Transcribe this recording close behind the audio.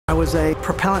I was a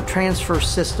propellant transfer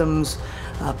systems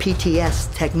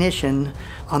PTS technician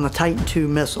on the Titan II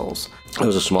missiles. It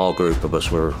was a small group of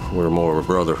us. We're more of a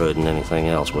brotherhood than anything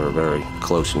else. We're very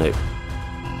close-knit.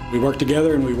 We worked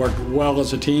together and we worked well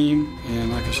as a team,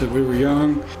 and like I said, we were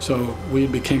young, so we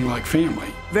became like family.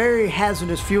 Very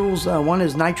hazardous fuels. One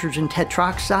is nitrogen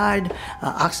tetroxide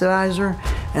oxidizer,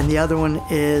 and the other one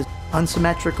is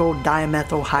unsymmetrical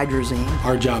dimethylhydrazine.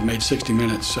 Our job made 60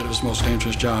 minutes, so it was the most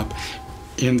dangerous job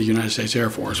in the United States Air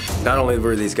Force. Not only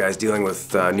were these guys dealing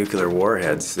with nuclear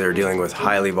warheads, they're dealing with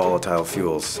highly volatile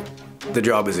fuels. The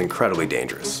job is incredibly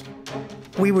dangerous.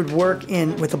 We would work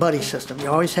with a buddy system. You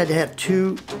always had to have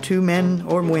two men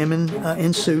or women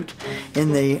in suit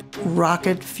in the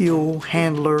rocket fuel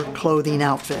handler clothing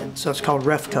outfit. So it's called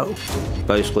REFCO.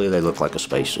 Basically, they look like a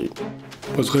spacesuit.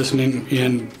 Was listening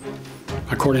in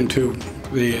according to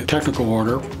the technical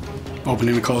order,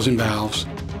 opening and closing valves.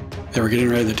 They were getting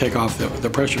ready to take off the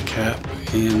pressure cap,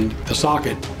 and the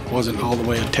socket wasn't all the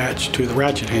way attached to the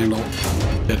ratchet handle.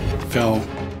 It fell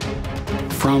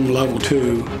from level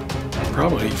 2,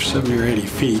 probably 70 or 80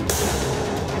 feet,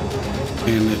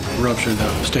 and it ruptured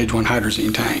the stage 1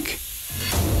 hydrazine tank.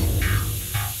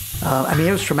 I mean,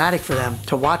 it was traumatic for them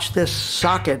to watch this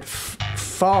socket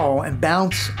fall and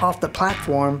bounce off the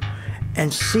platform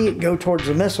and see it go towards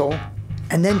the missile,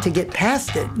 and then to get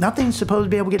past it. Nothing's supposed to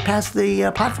be able to get past the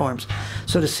platforms.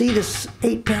 So to see this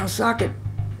 8-pound socket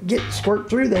squirt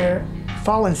through there,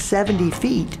 falling 70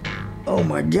 feet, oh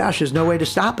my gosh, there's no way to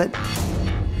stop it.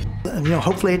 You know,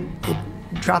 hopefully it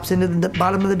drops into the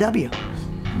bottom of the W,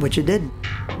 which it did.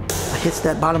 It hits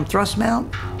that bottom thrust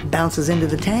mount, bounces into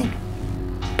the tank,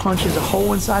 punches a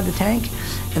hole inside the tank,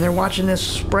 and they're watching this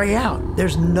spray out.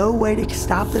 There's no way to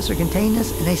stop this or contain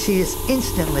this, and they see this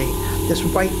instantly, this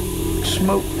white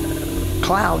smoke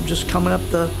cloud just coming up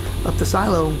the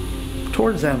silo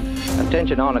towards them.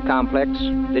 Attention on the complex,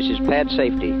 this is pad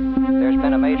safety. There's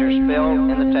been a major spill in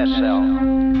the test cell.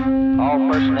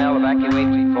 All personnel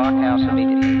evacuate the blockhouse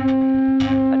immediately.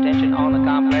 Attention on the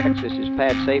complex, this is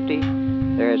pad safety.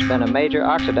 There has been a major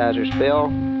oxidizer spill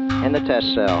in the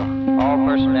test cell. All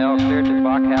personnel clear to the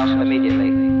blockhouse immediately.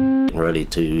 Ready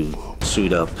to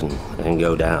suit up and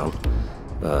go down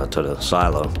to the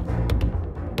silo.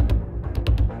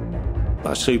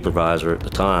 My supervisor at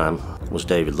the time was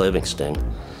David Livingston,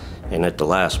 and at the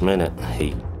last minute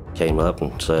he came up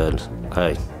and said,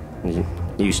 "Hey,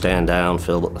 you stand down,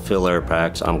 fill air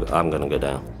packs, I'm gonna go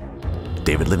down."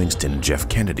 David Livingston and Jeff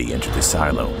Kennedy entered the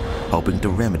silo, hoping to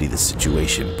remedy the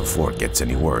situation before it gets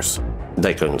any worse.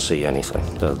 They couldn't see anything.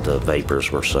 The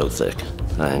vapors were so thick,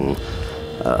 and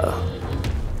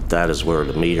that is where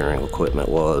the metering equipment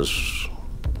was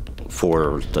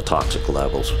for the toxic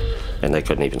levels, and they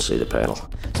couldn't even see the panel.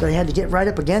 So they had to get right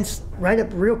up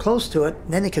real close to it,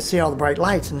 and then they could see all the bright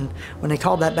lights. And when they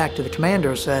called that back to the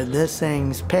commander, said, "This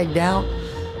thing's pegged out,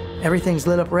 everything's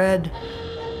lit up red,"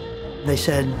 they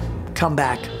said, come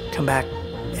back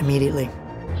immediately."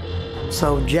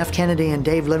 So Jeff Kennedy and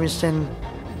Dave Livingston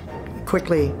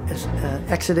quickly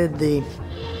exited the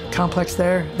complex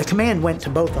there. The command went to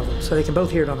both of them, so they can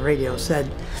both hear it on the radio, said,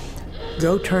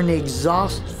 "Go turn the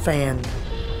exhaust fan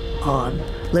on."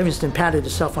 Livingston patted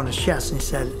himself on his chest and he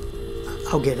said,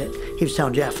 "I'll get it." He was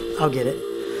telling Jeff, "I'll get it."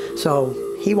 So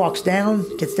he walks down,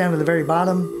 gets down to the very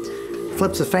bottom,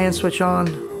 flips the fan switch on,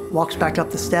 walks back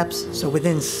up the steps. So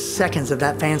within seconds of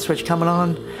that fan switch coming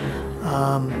on,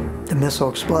 the missile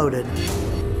exploded.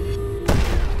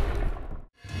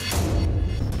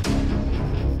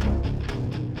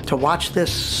 To watch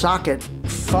this socket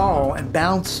fall and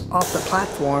bounce off the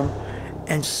platform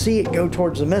and see it go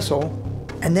towards the missile,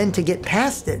 and then to get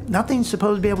past it. Nothing's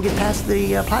supposed to be able to get past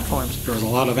the platforms. There was a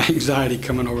lot of anxiety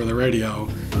coming over the radio.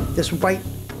 This white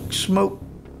smoke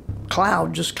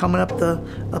cloud just coming up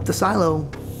the silo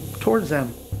towards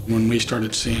them. When we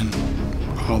started seeing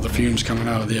all the fumes coming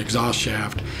out of the exhaust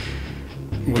shaft,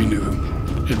 we knew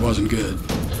it wasn't good.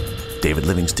 David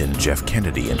Livingston and Jeff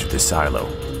Kennedy entered the silo,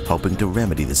 hoping to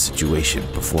remedy the situation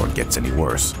before it gets any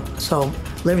worse. So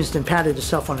Livingston patted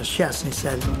himself on his chest and he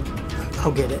said,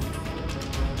 "I'll get it."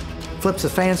 Flips the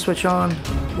fan switch on,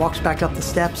 walks back up the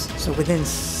steps. So within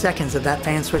seconds of that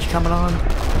fan switch coming on,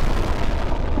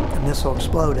 the missile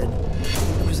exploded.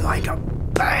 It was like a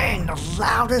bang, the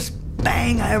loudest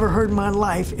bang I ever heard in my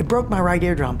life. It broke my right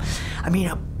eardrum. I mean,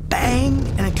 a bang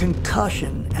and a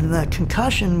concussion. And the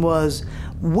concussion was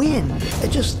wind. It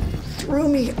just threw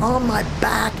me on my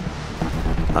back.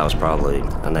 I was probably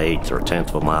an 1/8 or 1/10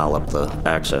 of a mile up the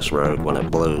access road when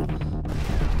it blew.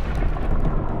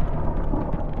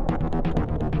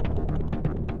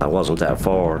 I wasn't that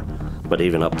far, but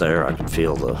even up there I could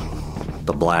feel the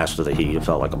the blast of the heat, it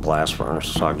felt like a blast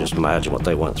furnace. So I can just imagine what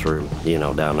they went through, you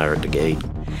know, down there at the gate.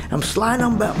 I'm sliding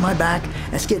on my back,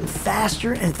 and it's getting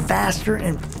faster and faster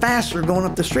and faster going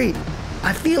up the street.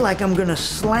 I feel like I'm gonna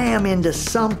slam into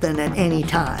something at any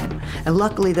time. And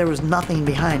luckily there was nothing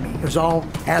behind me. It was all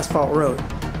asphalt road.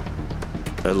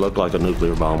 It looked like a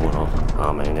nuclear bomb went off.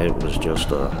 I mean, it was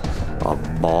just a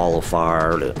ball of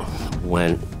fire that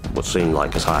went what seemed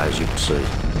like as high as you could see.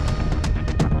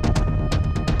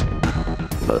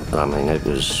 But I mean,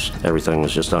 everything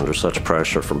was just under such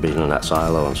pressure from being in that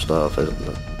silo and stuff. It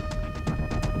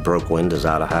broke windows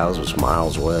out of houses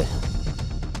miles away.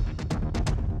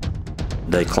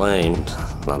 They claimed,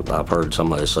 I've heard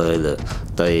somebody say that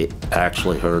they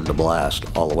actually heard the blast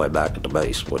all the way back at the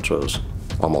base, which was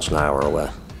almost an hour away.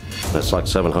 It's like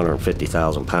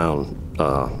 750,000 pound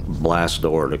blast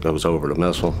door that goes over the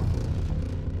missile.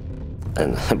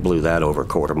 And it blew that over a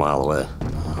quarter mile away.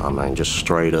 I mean, just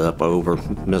straight up over,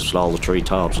 missed all the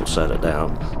treetops and set it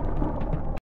down.